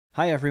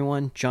Hi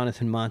everyone,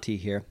 Jonathan Monty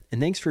here, and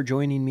thanks for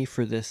joining me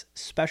for this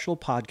special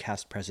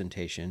podcast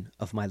presentation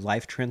of my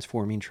Life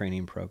Transforming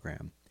Training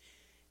Program.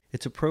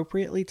 It's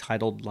appropriately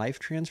titled Life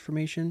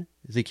Transformation: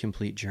 The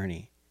Complete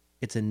Journey.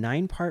 It's a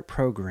 9-part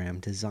program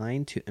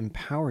designed to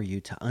empower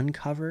you to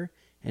uncover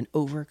and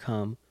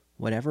overcome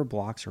whatever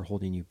blocks are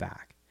holding you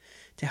back,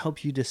 to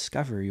help you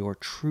discover your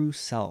true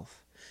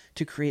self,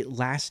 to create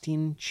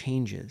lasting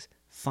changes,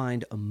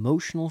 find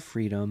emotional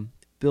freedom,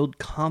 build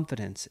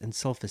confidence and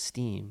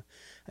self-esteem,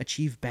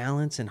 achieve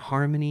balance and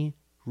harmony,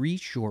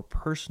 reach your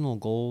personal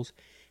goals,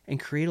 and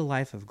create a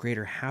life of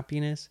greater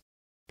happiness,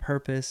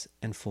 purpose,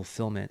 and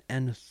fulfillment,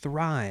 and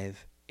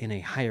thrive in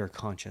a higher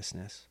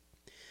consciousness.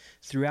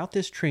 Throughout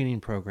this training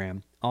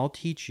program, I'll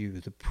teach you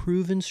the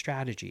proven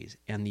strategies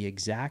and the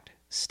exact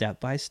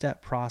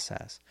step-by-step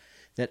process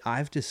that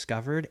I've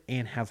discovered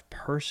and have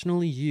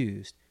personally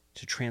used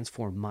to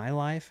transform my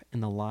life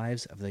and the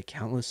lives of the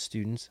countless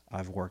students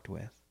I've worked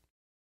with.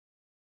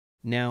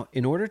 Now,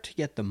 in order to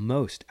get the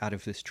most out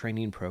of this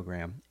training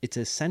program, it's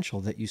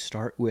essential that you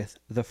start with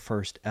the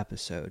first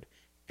episode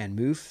and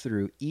move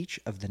through each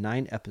of the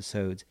 9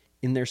 episodes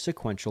in their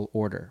sequential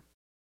order.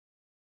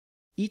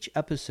 Each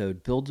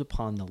episode builds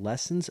upon the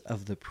lessons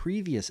of the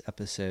previous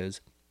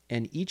episodes,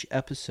 and each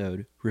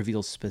episode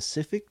reveals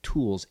specific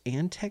tools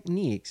and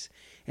techniques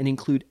and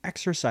include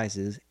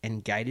exercises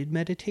and guided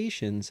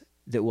meditations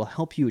that will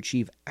help you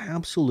achieve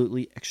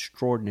absolutely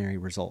extraordinary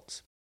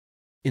results.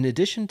 In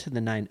addition to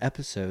the 9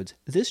 episodes,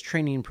 this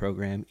training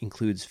program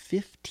includes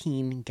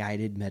 15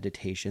 guided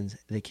meditations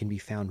that can be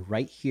found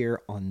right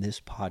here on this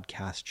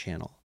podcast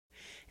channel.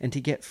 And to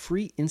get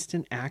free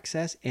instant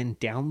access and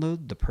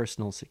download the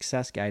Personal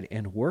Success Guide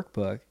and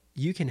Workbook,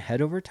 you can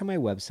head over to my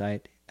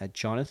website at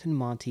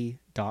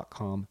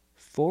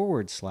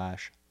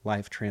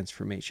jonathanmonty.com/life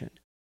transformation.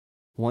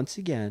 Once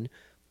again,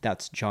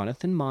 that's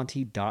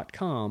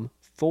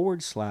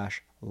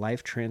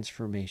jonathanmonty.com/life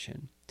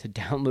transformation. to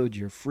download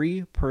your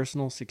free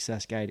Personal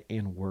Success Guide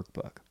and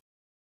Workbook.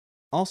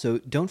 Also,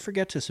 don't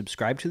forget to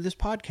subscribe to this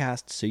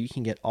podcast so you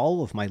can get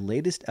all of my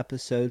latest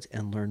episodes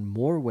and learn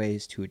more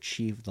ways to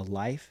achieve the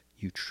life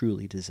you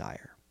truly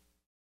desire.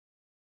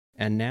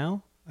 And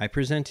now, I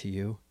present to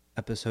you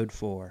Episode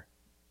 4,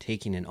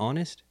 Taking an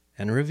Honest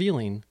and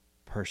Revealing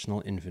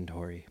Personal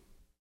Inventory.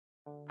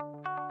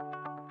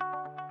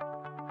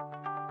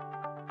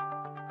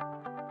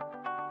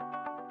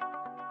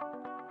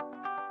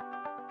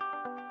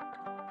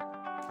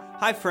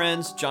 Hi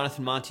friends,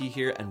 Jonathan Monty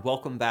here, and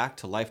welcome back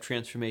to Life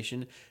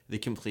Transformation: The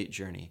Complete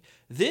Journey.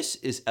 This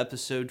is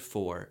Episode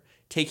 4,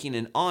 Taking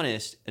an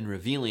Honest and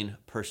Revealing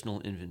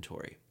Personal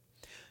Inventory.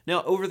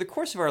 Now, over the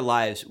course of our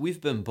lives, we've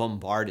been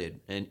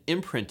bombarded and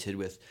imprinted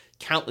with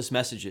countless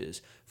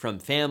messages from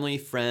family,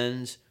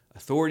 friends,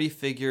 authority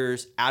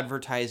figures,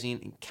 advertising,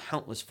 and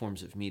countless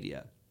forms of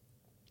media.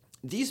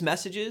 These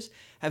messages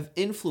have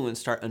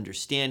influenced our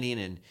understanding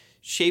and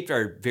shaped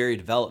our very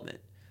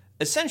development.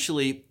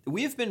 Essentially,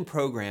 we have been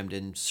programmed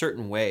in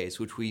certain ways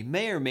which we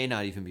may or may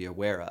not even be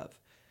aware of.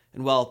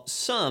 And while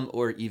some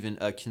or even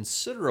a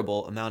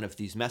considerable amount of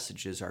these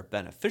messages are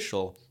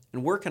beneficial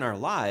and work in our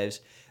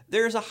lives,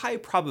 there is a high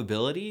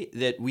probability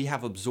that we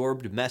have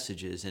absorbed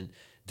messages and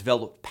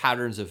developed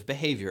patterns of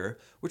behavior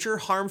which are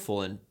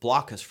harmful and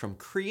block us from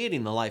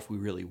creating the life we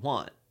really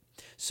want.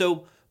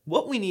 So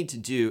what we need to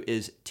do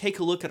is take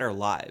a look at our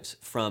lives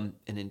from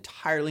an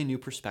entirely new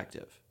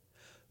perspective.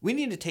 We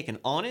need to take an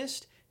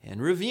honest and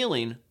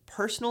revealing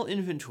personal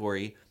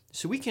inventory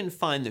so we can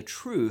find the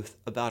truth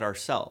about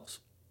ourselves.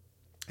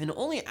 And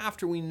only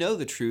after we know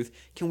the truth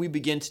can we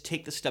begin to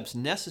take the steps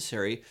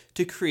necessary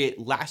to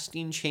create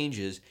lasting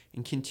changes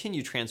and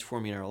continue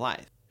transforming our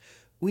life.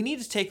 We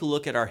need to take a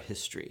look at our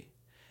history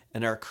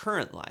and our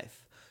current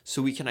life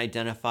so we can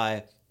identify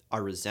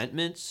our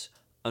resentments,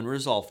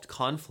 unresolved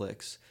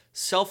conflicts,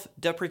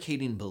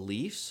 self-deprecating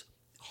beliefs,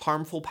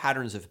 harmful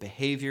patterns of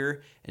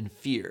behavior, and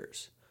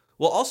fears.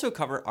 We'll also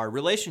cover our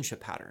relationship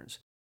patterns.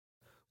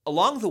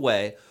 Along the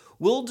way,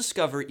 we'll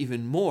discover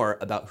even more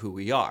about who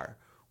we are,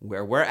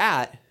 where we're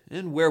at,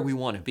 and where we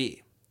want to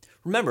be.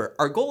 Remember,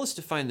 our goal is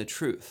to find the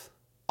truth,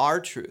 our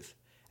truth,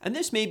 and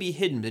this may be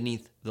hidden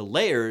beneath the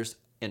layers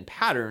and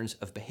patterns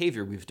of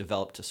behavior we've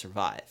developed to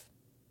survive.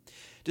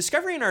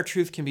 Discovering our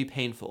truth can be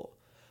painful,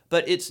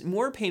 but it's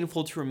more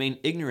painful to remain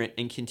ignorant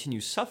and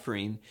continue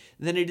suffering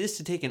than it is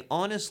to take an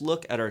honest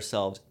look at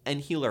ourselves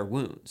and heal our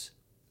wounds.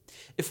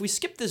 If we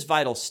skip this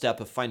vital step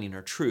of finding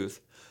our truth,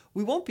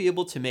 we won't be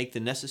able to make the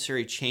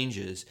necessary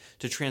changes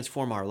to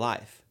transform our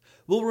life.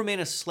 We'll remain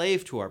a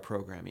slave to our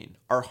programming,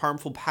 our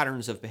harmful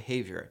patterns of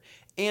behavior,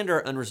 and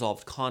our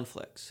unresolved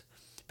conflicts.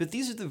 But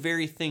these are the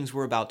very things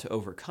we're about to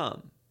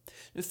overcome.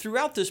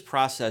 Throughout this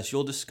process,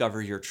 you'll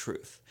discover your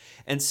truth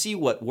and see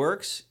what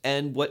works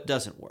and what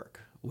doesn't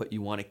work, what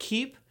you want to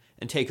keep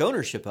and take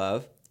ownership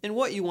of, and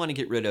what you want to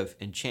get rid of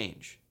and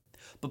change.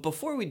 But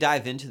before we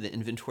dive into the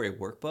inventory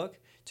workbook,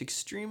 it's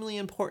extremely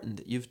important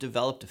that you've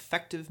developed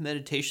effective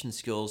meditation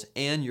skills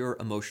and your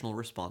emotional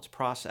response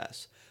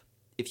process.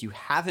 If you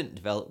haven't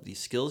developed these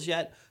skills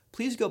yet,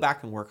 please go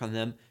back and work on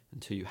them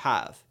until you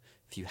have.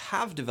 If you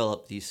have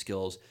developed these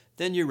skills,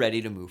 then you're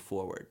ready to move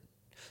forward.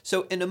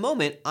 So in a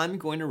moment, I'm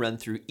going to run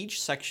through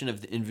each section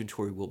of the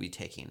inventory we'll be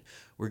taking.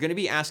 We're going to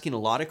be asking a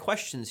lot of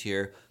questions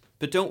here,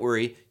 but don't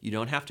worry, you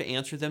don't have to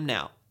answer them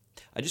now.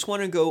 I just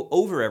want to go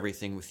over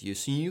everything with you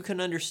so you can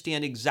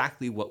understand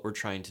exactly what we're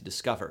trying to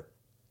discover.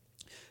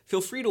 Feel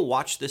free to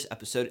watch this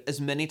episode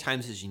as many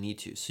times as you need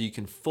to so you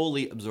can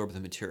fully absorb the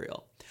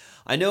material.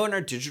 I know in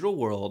our digital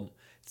world,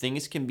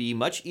 things can be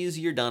much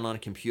easier done on a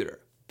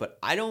computer, but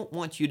I don't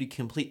want you to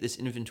complete this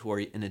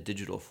inventory in a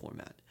digital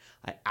format.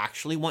 I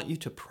actually want you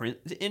to print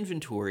the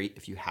inventory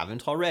if you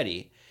haven't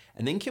already,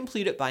 and then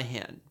complete it by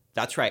hand.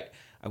 That's right.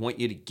 I want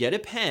you to get a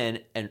pen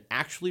and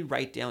actually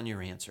write down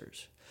your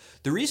answers.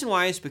 The reason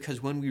why is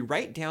because when we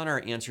write down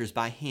our answers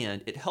by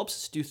hand, it helps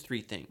us do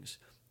three things.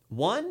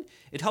 One,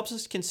 it helps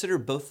us consider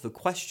both the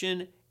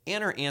question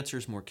and our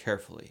answers more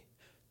carefully.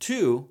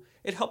 Two,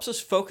 it helps us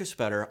focus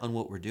better on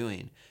what we're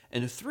doing.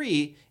 And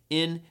three,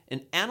 in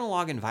an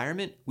analog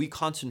environment, we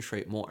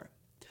concentrate more.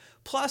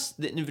 Plus,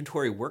 the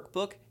inventory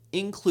workbook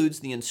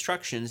includes the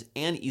instructions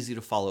and easy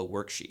to follow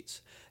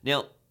worksheets.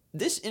 Now,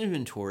 this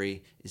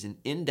inventory is an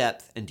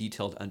in-depth and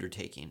detailed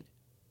undertaking.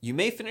 You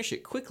may finish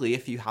it quickly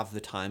if you have the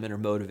time and are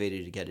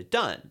motivated to get it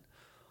done.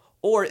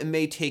 Or it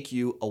may take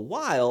you a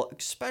while,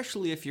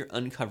 especially if you're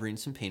uncovering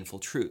some painful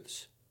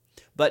truths.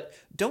 But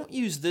don't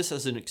use this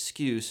as an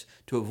excuse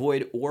to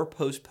avoid or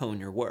postpone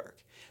your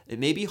work. It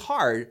may be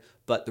hard,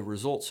 but the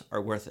results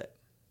are worth it.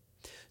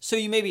 So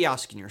you may be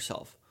asking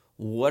yourself,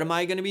 what am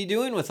I going to be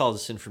doing with all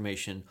this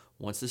information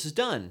once this is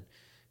done?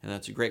 And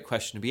that's a great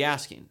question to be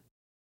asking.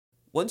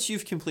 Once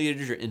you've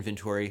completed your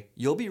inventory,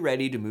 you'll be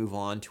ready to move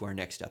on to our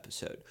next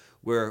episode,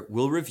 where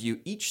we'll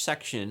review each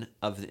section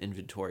of the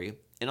inventory,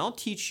 and I'll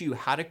teach you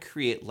how to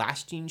create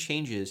lasting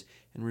changes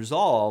and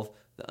resolve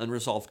the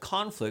unresolved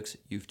conflicts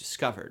you've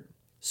discovered.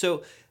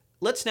 So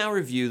let's now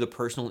review the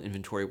personal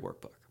inventory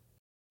workbook.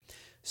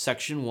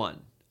 Section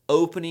 1,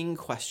 opening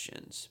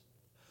questions.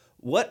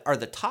 What are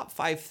the top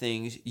 5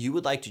 things you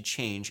would like to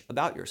change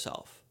about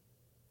yourself?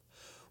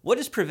 What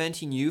is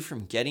preventing you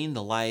from getting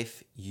the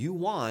life you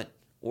want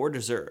or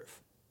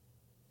deserve?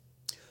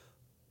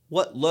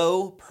 What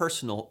low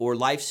personal or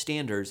life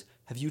standards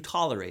have you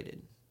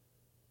tolerated?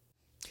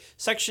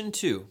 Section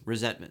 2,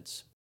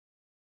 resentments.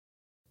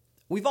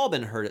 We've all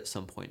been hurt at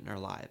some point in our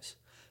lives,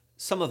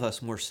 some of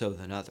us more so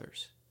than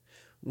others.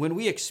 When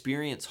we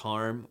experience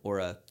harm or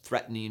a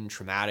threatening,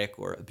 traumatic,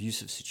 or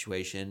abusive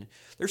situation,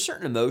 there are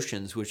certain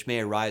emotions which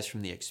may arise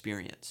from the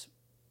experience.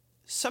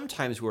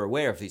 Sometimes we're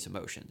aware of these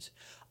emotions.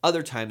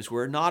 Other times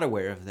we're not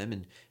aware of them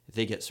and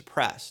they get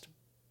suppressed.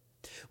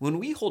 When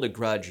we hold a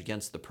grudge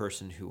against the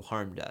person who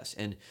harmed us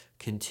and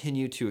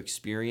continue to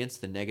experience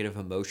the negative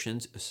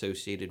emotions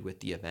associated with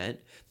the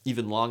event,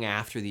 even long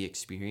after the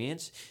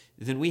experience,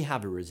 then we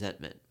have a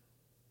resentment.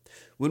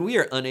 When we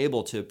are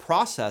unable to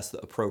process the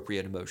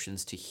appropriate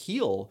emotions to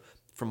heal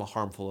from a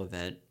harmful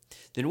event,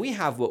 then we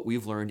have what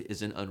we've learned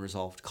is an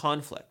unresolved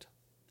conflict.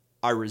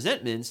 Our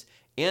resentments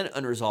and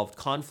unresolved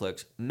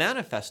conflicts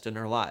manifest in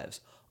our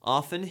lives,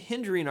 often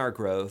hindering our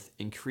growth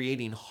and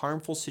creating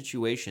harmful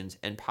situations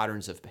and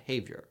patterns of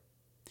behavior.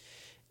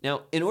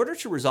 Now, in order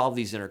to resolve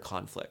these inner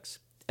conflicts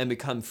and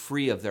become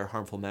free of their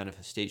harmful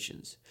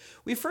manifestations,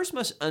 we first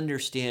must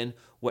understand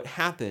what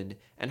happened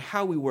and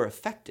how we were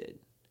affected.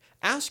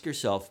 Ask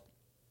yourself,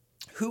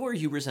 who are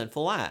you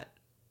resentful at?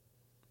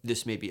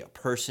 This may be a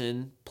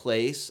person,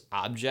 place,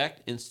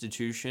 object,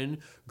 institution,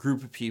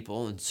 group of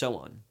people, and so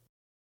on.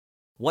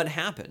 What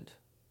happened?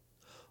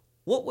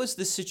 What was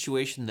the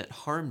situation that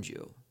harmed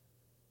you?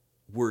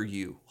 Were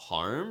you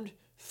harmed,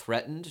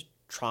 threatened,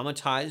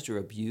 traumatized, or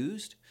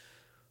abused?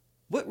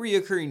 What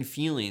recurring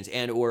feelings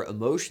and or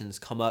emotions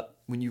come up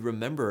when you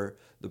remember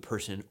the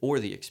person or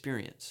the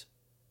experience?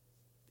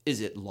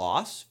 Is it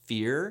loss,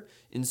 fear,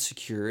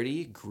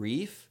 insecurity,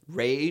 grief,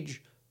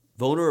 rage,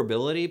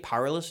 vulnerability,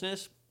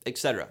 powerlessness,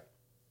 etc.?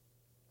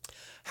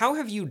 How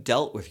have you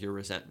dealt with your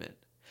resentment?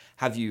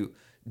 Have you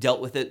dealt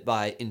with it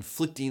by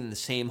inflicting the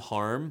same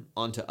harm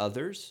onto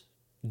others?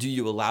 Do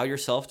you allow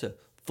yourself to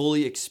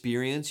fully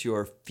experience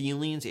your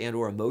feelings and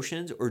or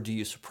emotions, or do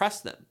you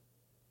suppress them?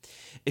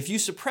 If you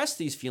suppress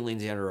these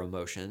feelings and or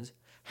emotions,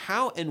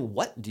 how and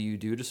what do you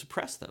do to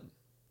suppress them?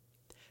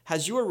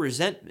 Has your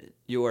resentment,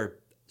 your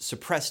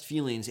suppressed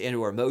feelings and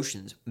or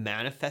emotions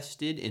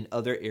manifested in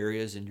other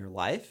areas in your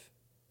life?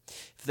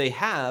 If they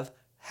have,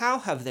 how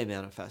have they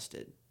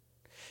manifested?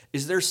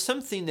 Is there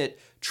something that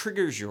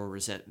triggers your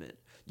resentment,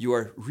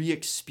 your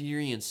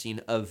re-experiencing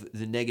of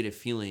the negative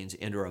feelings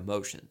and or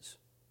emotions?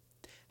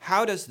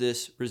 How does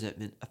this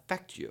resentment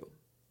affect you?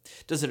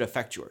 Does it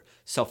affect your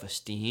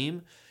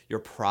self-esteem, your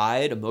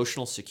pride,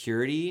 emotional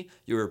security,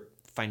 your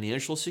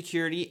financial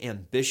security,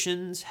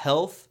 ambitions,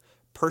 health,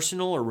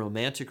 personal or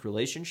romantic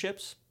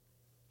relationships?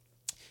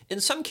 In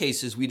some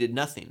cases, we did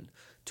nothing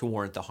to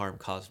warrant the harm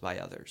caused by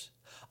others.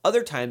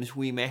 Other times,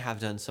 we may have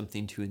done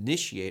something to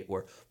initiate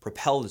or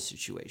propel the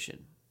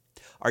situation.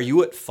 Are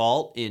you at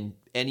fault in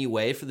any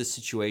way for the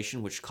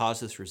situation which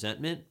caused this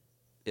resentment?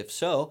 If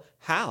so,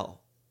 how?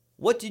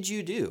 What did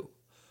you do?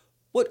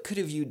 What could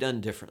have you done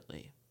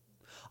differently?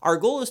 Our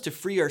goal is to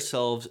free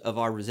ourselves of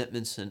our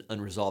resentments and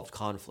unresolved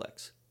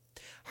conflicts.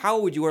 How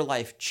would your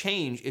life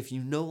change if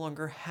you no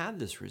longer had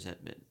this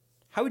resentment?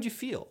 How would you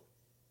feel?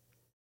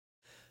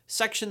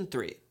 Section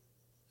 3.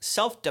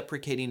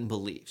 Self-deprecating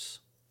beliefs.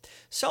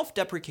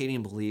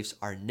 Self-deprecating beliefs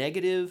are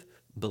negative,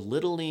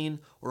 belittling,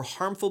 or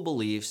harmful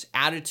beliefs,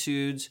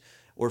 attitudes,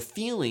 or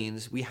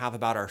feelings we have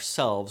about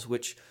ourselves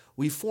which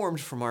we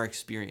formed from our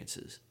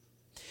experiences.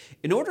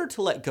 In order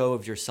to let go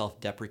of your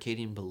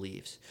self-deprecating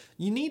beliefs,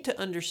 you need to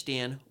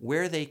understand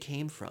where they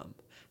came from,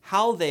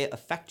 how they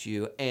affect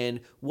you, and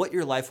what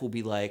your life will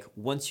be like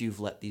once you've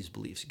let these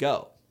beliefs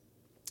go.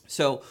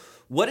 So,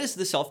 what is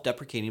the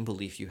self-deprecating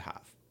belief you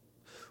have?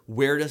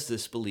 Where does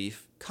this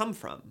belief come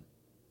from?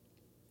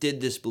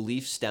 Did this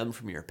belief stem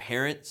from your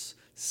parents,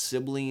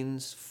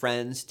 siblings,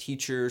 friends,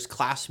 teachers,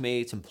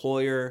 classmates,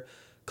 employer,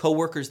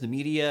 coworkers, the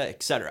media,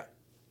 etc.?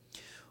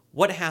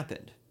 What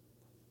happened?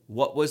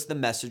 What was the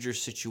message or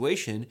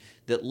situation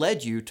that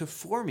led you to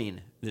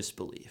forming this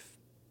belief?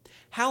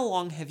 How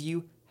long have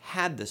you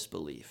had this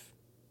belief?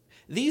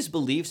 These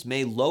beliefs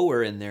may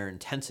lower in their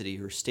intensity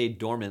or stay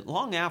dormant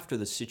long after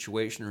the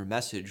situation or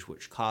message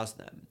which caused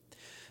them.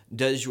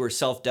 Does your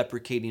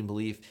self-deprecating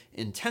belief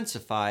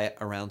intensify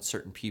around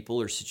certain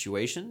people or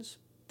situations?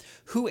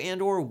 Who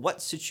and or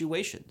what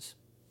situations?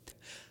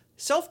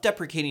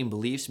 Self-deprecating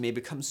beliefs may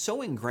become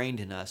so ingrained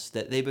in us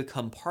that they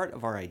become part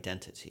of our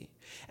identity,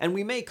 and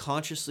we may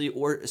consciously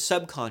or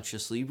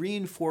subconsciously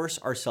reinforce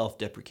our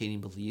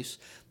self-deprecating beliefs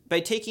by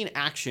taking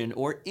action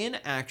or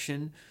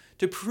inaction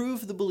to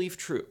prove the belief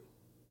true.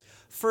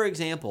 For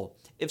example,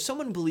 if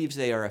someone believes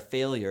they are a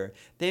failure,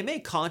 they may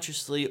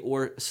consciously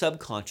or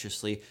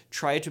subconsciously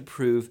try to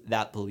prove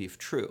that belief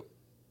true.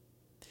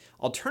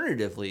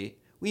 Alternatively,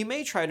 we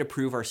may try to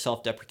prove our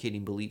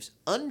self-deprecating beliefs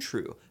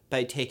untrue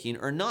by taking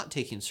or not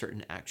taking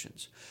certain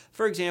actions.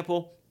 For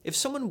example, if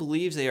someone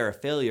believes they are a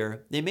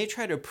failure, they may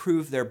try to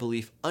prove their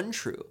belief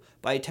untrue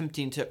by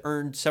attempting to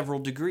earn several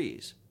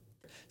degrees.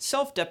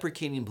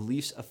 Self-deprecating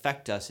beliefs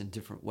affect us in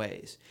different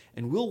ways,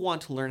 and we'll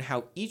want to learn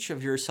how each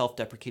of your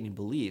self-deprecating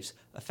beliefs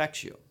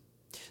affects you.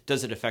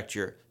 Does it affect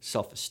your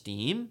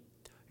self-esteem,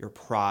 your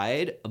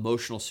pride,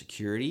 emotional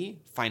security,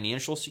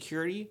 financial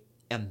security,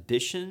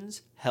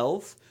 ambitions,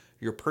 health,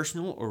 your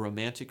personal or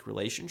romantic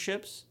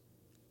relationships?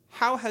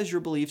 How has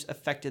your beliefs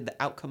affected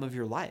the outcome of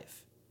your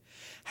life?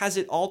 Has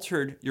it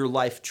altered your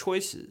life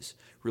choices,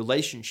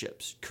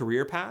 relationships,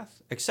 career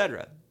path,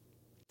 etc.?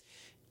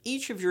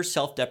 Each of your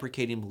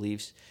self-deprecating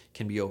beliefs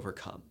can be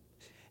overcome.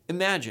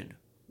 Imagine,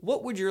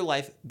 what would your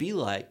life be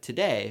like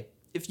today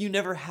if you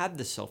never had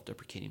this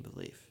self-deprecating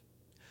belief?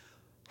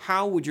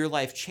 How would your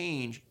life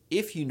change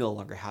if you no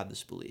longer had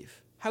this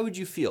belief? How would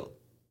you feel?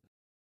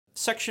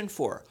 Section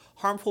 4.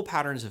 Harmful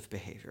patterns of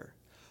behavior.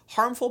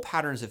 Harmful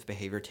patterns of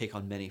behavior take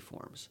on many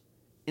forms.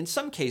 In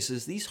some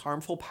cases, these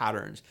harmful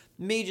patterns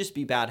may just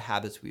be bad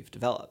habits we've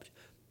developed.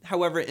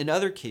 However, in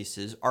other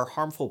cases, our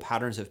harmful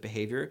patterns of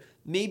behavior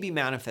may be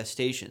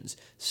manifestations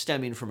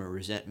stemming from a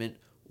resentment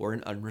or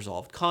an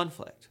unresolved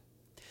conflict.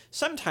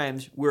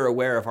 Sometimes we're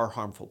aware of our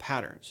harmful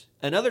patterns,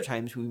 and other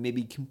times we may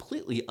be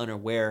completely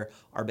unaware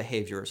our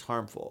behavior is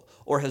harmful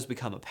or has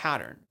become a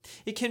pattern.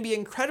 It can be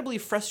incredibly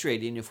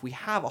frustrating if we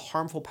have a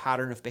harmful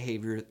pattern of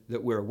behavior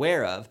that we're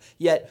aware of,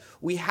 yet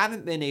we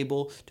haven't been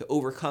able to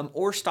overcome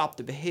or stop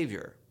the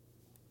behavior.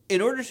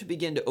 In order to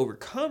begin to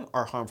overcome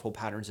our harmful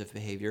patterns of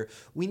behavior,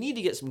 we need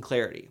to get some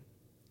clarity.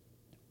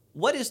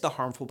 What is the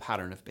harmful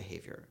pattern of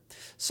behavior?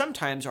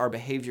 Sometimes our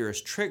behavior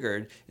is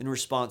triggered in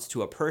response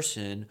to a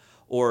person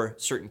or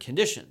certain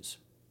conditions.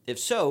 If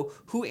so,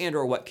 who and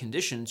or what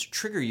conditions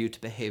trigger you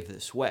to behave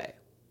this way?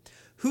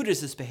 Who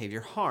does this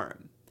behavior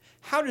harm?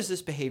 How does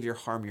this behavior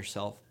harm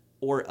yourself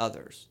or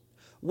others?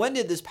 When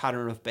did this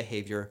pattern of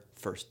behavior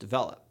first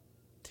develop?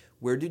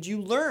 Where did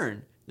you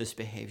learn this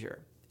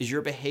behavior? Is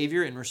your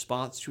behavior in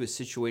response to a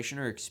situation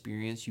or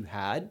experience you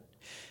had?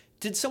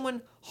 Did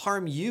someone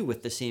harm you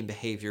with the same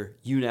behavior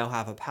you now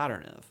have a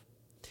pattern of?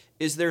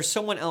 Is there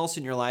someone else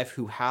in your life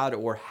who had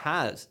or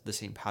has the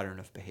same pattern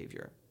of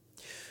behavior?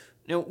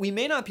 Now, we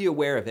may not be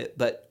aware of it,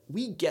 but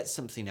we get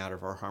something out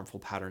of our harmful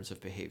patterns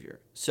of behavior.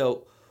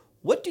 So,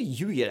 what do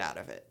you get out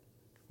of it?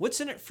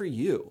 What's in it for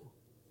you?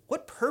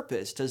 What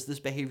purpose does this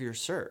behavior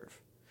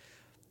serve?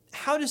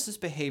 How does this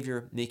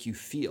behavior make you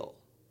feel?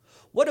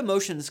 What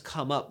emotions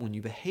come up when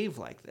you behave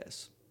like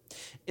this?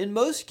 In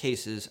most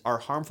cases, our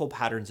harmful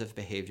patterns of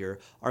behavior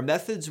are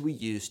methods we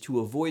use to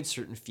avoid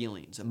certain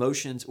feelings,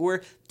 emotions,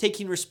 or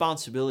taking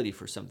responsibility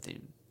for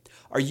something.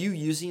 Are you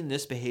using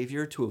this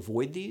behavior to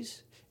avoid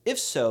these? If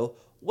so,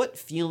 what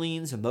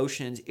feelings,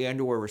 emotions,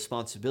 and/or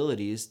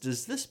responsibilities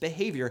does this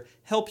behavior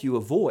help you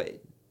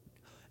avoid?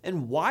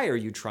 And why are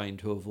you trying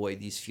to avoid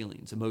these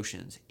feelings,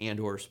 emotions,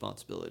 and/or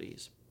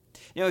responsibilities?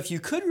 Now, if you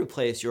could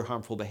replace your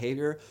harmful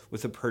behavior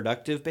with a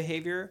productive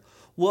behavior,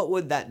 what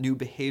would that new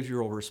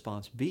behavioral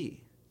response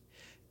be?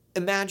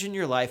 Imagine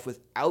your life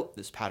without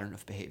this pattern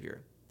of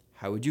behavior.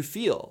 How would you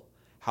feel?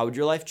 How would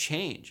your life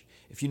change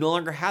if you no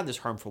longer had this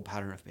harmful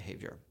pattern of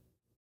behavior?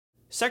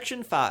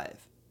 Section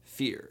 5.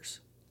 Fears.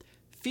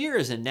 Fear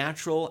is a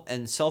natural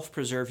and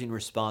self-preserving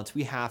response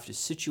we have to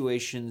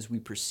situations we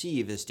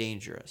perceive as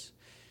dangerous.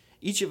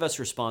 Each of us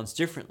responds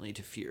differently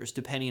to fears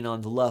depending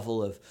on the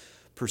level of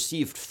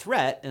perceived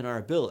threat and our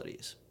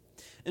abilities.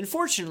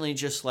 Unfortunately,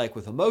 just like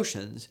with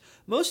emotions,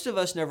 most of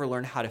us never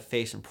learn how to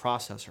face and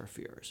process our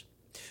fears,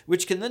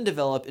 which can then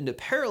develop into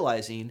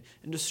paralyzing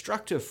and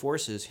destructive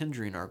forces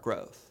hindering our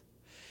growth.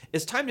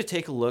 It's time to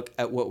take a look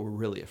at what we're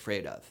really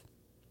afraid of.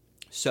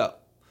 So,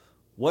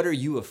 what are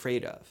you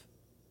afraid of?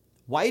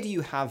 Why do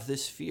you have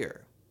this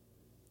fear?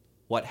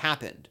 What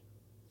happened?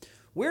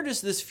 Where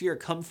does this fear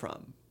come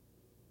from?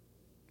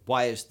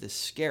 Why is this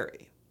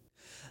scary?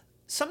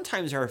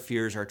 Sometimes our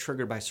fears are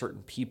triggered by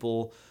certain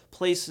people,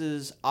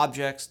 places,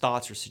 objects,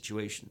 thoughts, or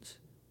situations.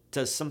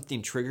 Does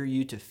something trigger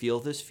you to feel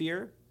this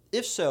fear?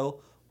 If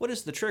so, what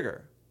is the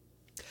trigger?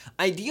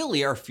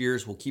 Ideally, our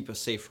fears will keep us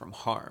safe from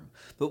harm,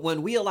 but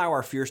when we allow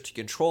our fears to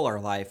control our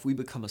life, we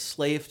become a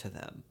slave to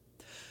them.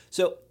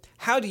 So,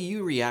 how do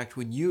you react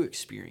when you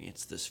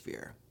experience this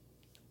fear?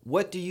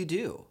 What do you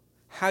do?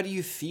 How do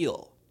you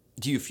feel?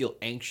 Do you feel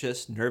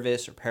anxious,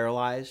 nervous, or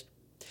paralyzed?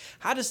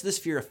 How does this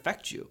fear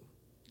affect you?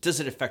 Does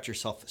it affect your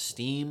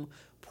self-esteem,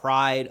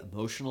 pride,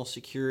 emotional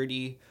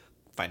security,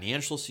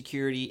 financial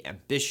security,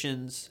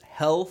 ambitions,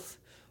 health,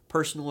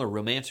 personal or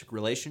romantic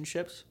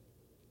relationships?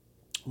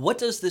 What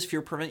does this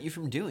fear prevent you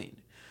from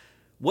doing?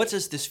 What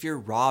does this fear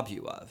rob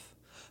you of?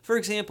 For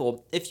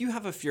example, if you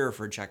have a fear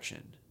of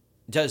rejection,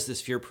 does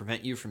this fear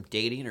prevent you from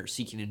dating or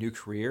seeking a new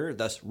career,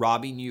 thus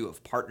robbing you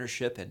of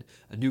partnership and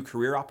a new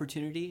career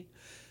opportunity?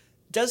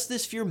 Does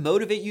this fear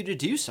motivate you to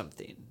do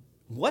something?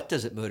 What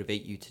does it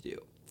motivate you to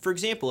do? For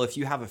example, if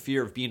you have a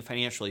fear of being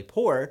financially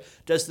poor,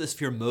 does this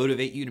fear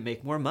motivate you to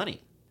make more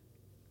money?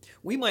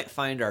 We might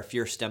find our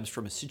fear stems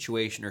from a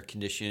situation or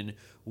condition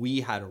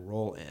we had a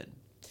role in.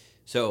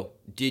 So,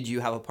 did you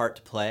have a part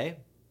to play?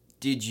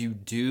 Did you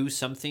do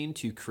something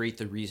to create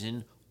the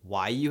reason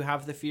why you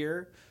have the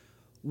fear?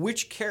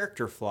 Which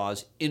character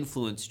flaws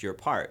influenced your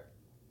part?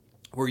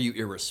 Were you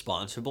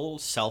irresponsible,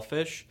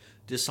 selfish,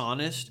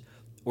 dishonest,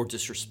 or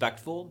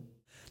disrespectful?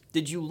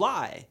 Did you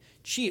lie,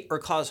 cheat, or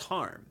cause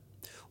harm?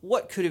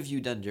 What could have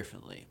you done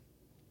differently?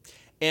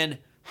 And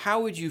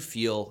how would you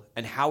feel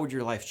and how would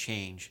your life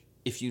change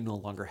if you no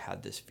longer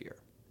had this fear?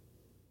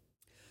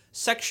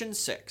 Section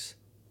 6.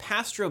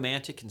 Past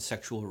romantic and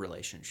sexual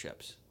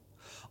relationships.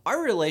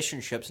 Our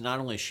relationships not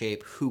only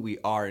shape who we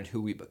are and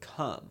who we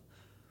become,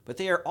 but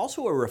they are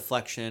also a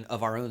reflection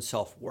of our own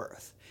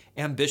self-worth,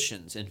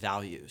 ambitions, and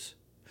values.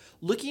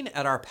 Looking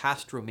at our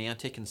past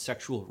romantic and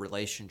sexual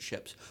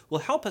relationships will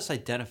help us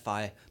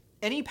identify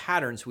any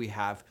patterns we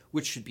have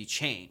which should be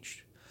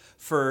changed.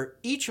 For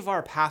each of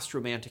our past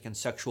romantic and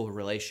sexual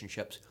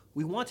relationships,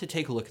 we want to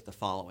take a look at the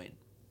following.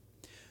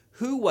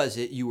 Who was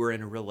it you were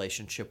in a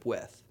relationship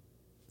with?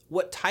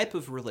 What type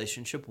of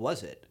relationship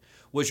was it?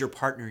 Was your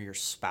partner your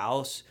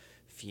spouse,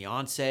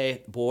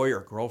 fiance, boy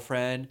or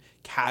girlfriend,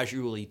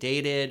 casually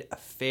dated,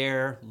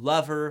 affair,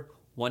 lover,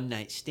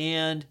 one-night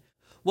stand?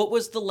 What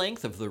was the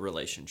length of the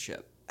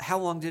relationship? How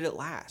long did it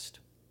last?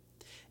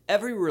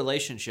 Every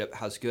relationship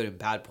has good and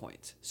bad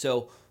points.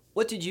 So,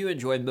 what did you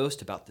enjoy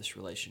most about this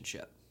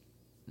relationship?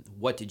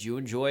 What did you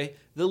enjoy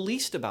the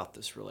least about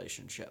this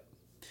relationship?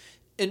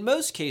 In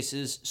most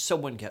cases,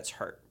 someone gets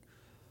hurt.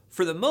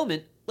 For the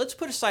moment, let's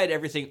put aside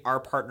everything our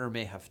partner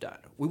may have done.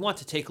 We want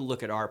to take a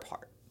look at our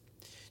part.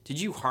 Did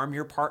you harm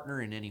your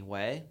partner in any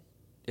way?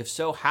 If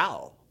so,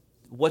 how?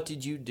 What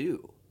did you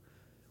do?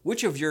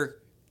 Which of your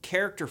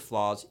character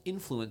flaws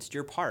influenced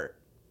your part?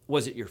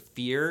 Was it your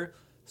fear,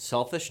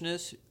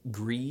 selfishness,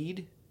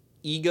 greed,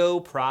 ego,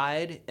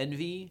 pride,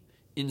 envy,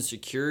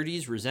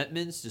 insecurities,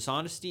 resentments,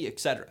 dishonesty,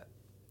 etc.?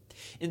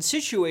 In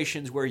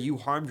situations where you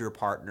harmed your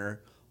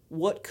partner,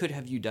 what could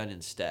have you done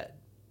instead?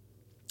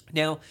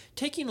 Now,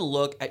 taking a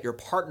look at your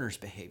partner's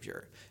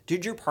behavior,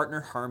 did your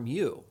partner harm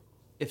you?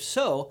 If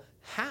so,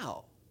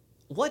 how?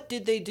 What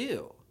did they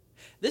do?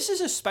 This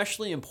is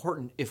especially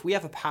important if we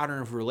have a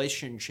pattern of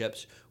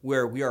relationships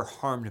where we are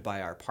harmed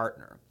by our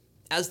partner,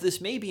 as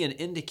this may be an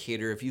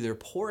indicator of either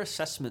poor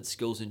assessment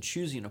skills in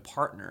choosing a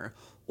partner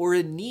or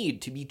a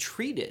need to be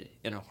treated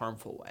in a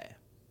harmful way.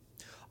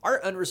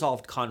 Our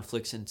unresolved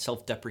conflicts and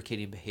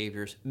self-deprecating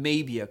behaviors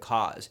may be a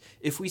cause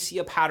if we see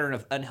a pattern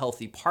of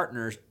unhealthy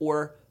partners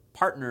or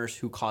partners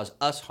who cause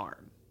us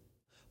harm.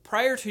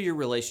 Prior to your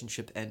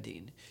relationship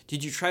ending,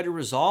 did you try to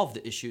resolve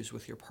the issues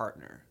with your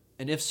partner?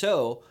 And if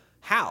so,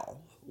 how?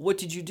 What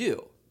did you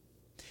do?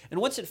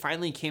 And once it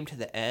finally came to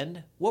the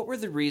end, what were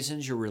the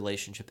reasons your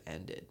relationship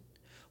ended?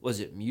 Was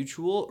it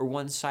mutual or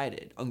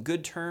one-sided, on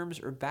good terms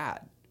or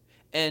bad?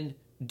 And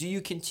do you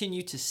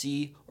continue to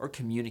see or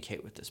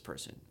communicate with this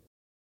person?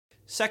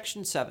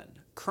 Section 7.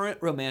 Current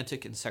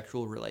romantic and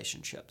sexual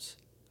relationships.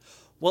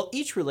 While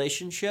each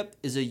relationship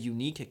is a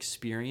unique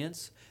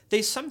experience,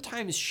 they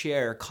sometimes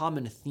share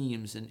common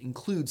themes and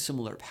include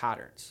similar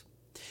patterns.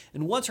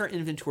 And once our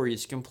inventory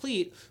is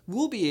complete,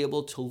 we'll be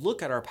able to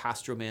look at our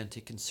past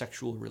romantic and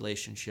sexual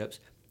relationships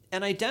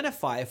and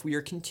identify if we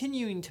are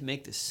continuing to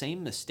make the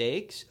same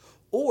mistakes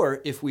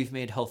or if we've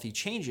made healthy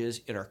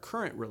changes in our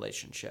current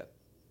relationship.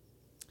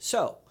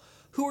 So,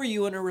 who are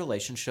you in a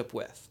relationship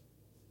with?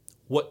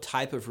 What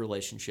type of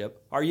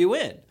relationship are you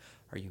in?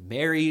 Are you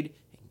married,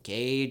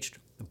 engaged,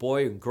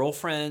 boy and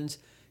girlfriends,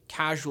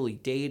 casually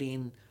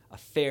dating,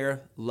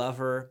 affair,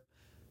 lover?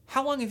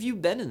 How long have you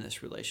been in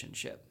this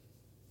relationship?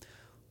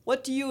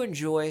 What do you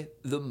enjoy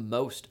the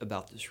most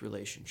about this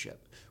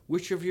relationship?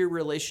 Which of your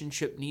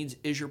relationship needs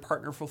is your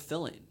partner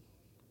fulfilling?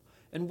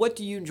 And what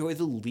do you enjoy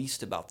the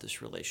least about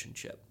this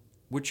relationship?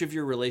 Which of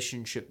your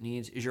relationship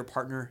needs is your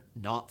partner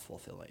not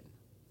fulfilling?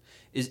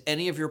 Is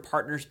any of your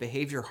partner's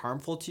behavior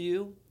harmful to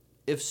you?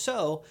 If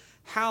so,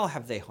 how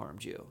have they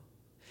harmed you?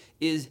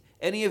 Is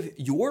any of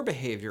your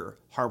behavior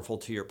harmful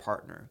to your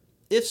partner?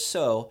 If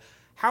so,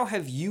 how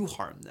have you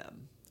harmed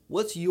them?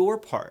 What's your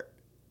part?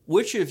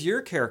 Which of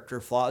your character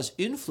flaws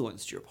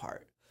influenced your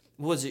part?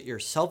 Was it your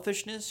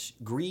selfishness,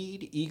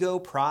 greed, ego,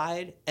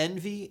 pride,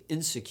 envy,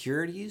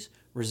 insecurities,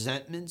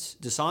 resentments,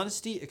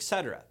 dishonesty,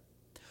 etc.?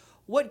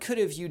 What could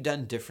have you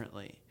done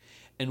differently?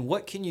 And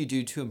what can you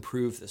do to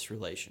improve this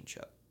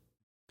relationship?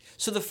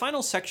 So the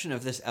final section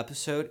of this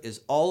episode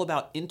is all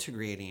about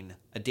integrating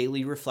a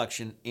daily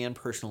reflection and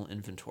personal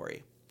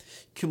inventory.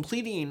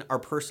 Completing our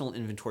personal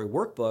inventory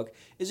workbook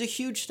is a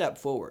huge step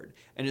forward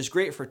and is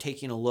great for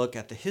taking a look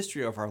at the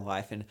history of our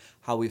life and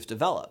how we've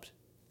developed.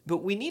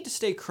 But we need to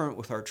stay current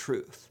with our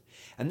truth,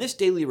 and this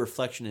daily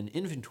reflection and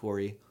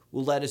inventory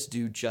will let us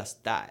do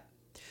just that.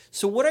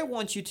 So what I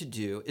want you to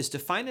do is to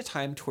find a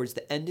time towards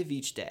the end of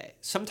each day,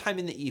 sometime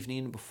in the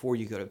evening before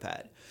you go to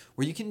bed,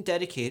 where you can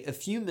dedicate a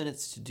few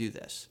minutes to do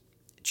this.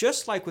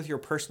 Just like with your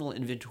personal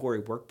inventory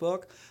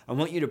workbook, I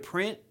want you to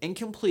print and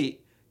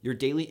complete your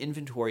daily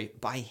inventory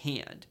by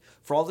hand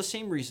for all the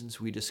same reasons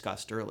we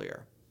discussed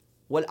earlier.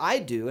 What I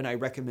do, and I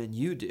recommend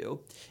you do,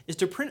 is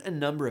to print a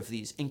number of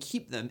these and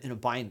keep them in a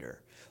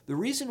binder. The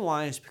reason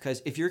why is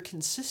because if you're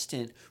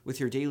consistent with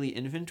your daily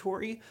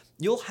inventory,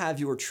 you'll have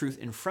your truth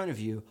in front of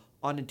you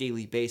on a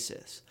daily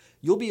basis.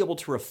 You'll be able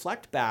to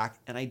reflect back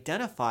and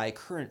identify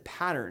current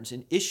patterns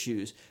and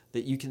issues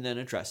that you can then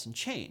address and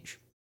change.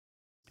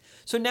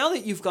 So now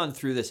that you've gone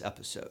through this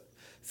episode,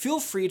 feel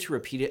free to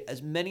repeat it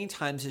as many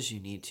times as you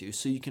need to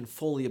so you can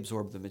fully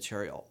absorb the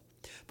material.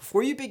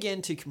 Before you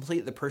begin to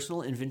complete the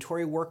personal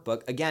inventory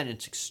workbook, again,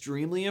 it's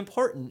extremely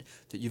important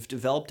that you've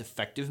developed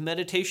effective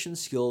meditation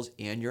skills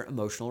and your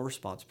emotional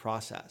response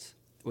process.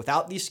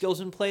 Without these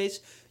skills in place,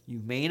 you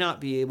may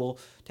not be able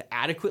to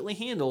adequately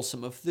handle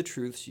some of the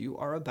truths you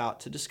are about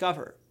to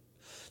discover.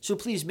 So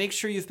please make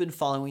sure you've been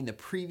following the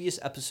previous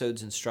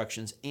episode's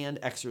instructions and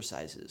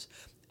exercises.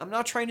 I'm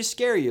not trying to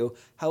scare you,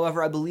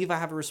 however, I believe I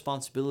have a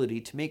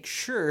responsibility to make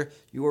sure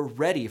you are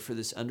ready for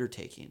this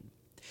undertaking.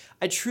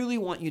 I truly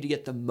want you to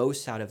get the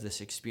most out of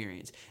this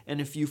experience, and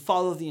if you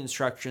follow the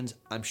instructions,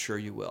 I'm sure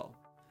you will.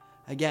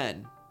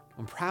 Again,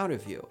 I'm proud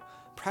of you.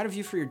 I'm proud of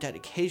you for your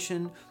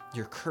dedication,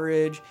 your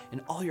courage,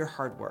 and all your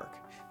hard work.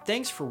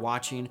 Thanks for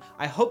watching.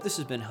 I hope this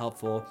has been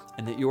helpful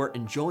and that you are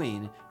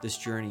enjoying this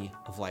journey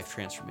of life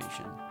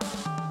transformation.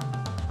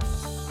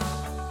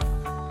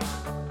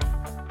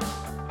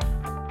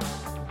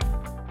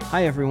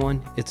 Hi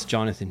everyone, it's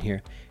Jonathan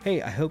here.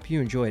 Hey, I hope you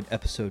enjoyed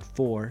episode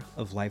 4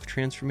 of Life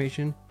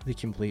Transformation, The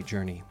Complete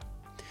Journey.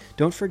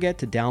 Don't forget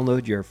to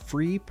download your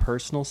free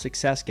personal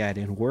success guide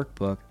and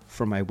workbook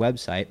from my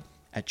website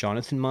at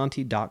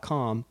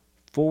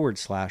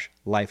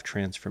jonathanmonty.com/life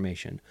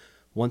transformation.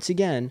 Once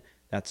again,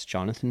 that's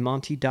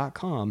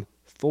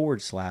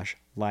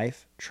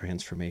jonathanmonty.com/life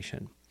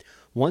transformation.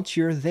 Once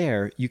you're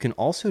there, you can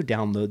also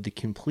download the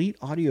complete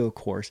audio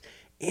course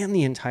and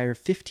the entire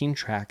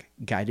 15-track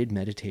guided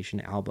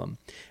meditation album.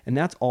 And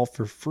that's all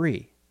for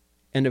free.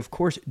 And of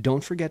course,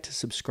 don't forget to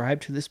subscribe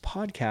to this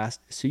podcast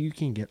so you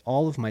can get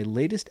all of my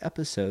latest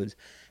episodes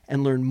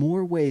and learn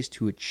more ways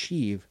to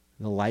achieve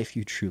the life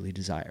you truly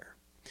desire.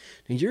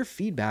 Now, your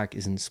feedback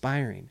is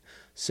inspiring,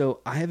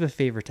 so I have a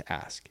favor to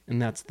ask,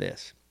 and that's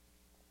this.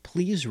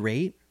 Please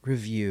rate,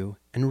 review,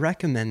 and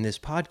recommend this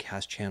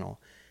podcast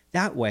channel.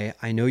 That way,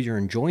 I know you're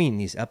enjoying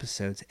these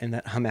episodes and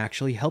that I'm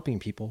actually helping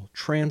people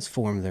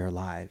transform their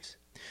lives.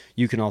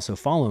 You can also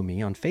follow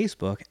me on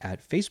Facebook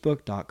at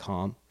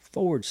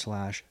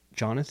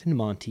facebook.com/Jonathan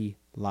Monty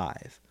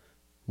Live.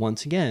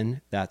 Once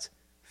again, that's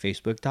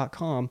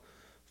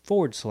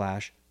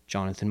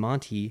facebook.com/Jonathan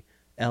Monty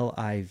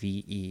Live.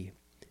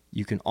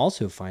 You can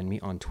also find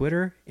me on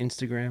Twitter,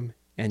 Instagram,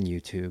 and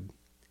YouTube.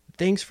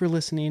 Thanks for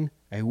listening.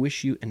 I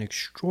wish you an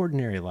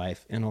extraordinary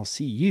life, and I'll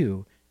see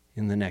you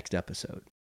in the next episode.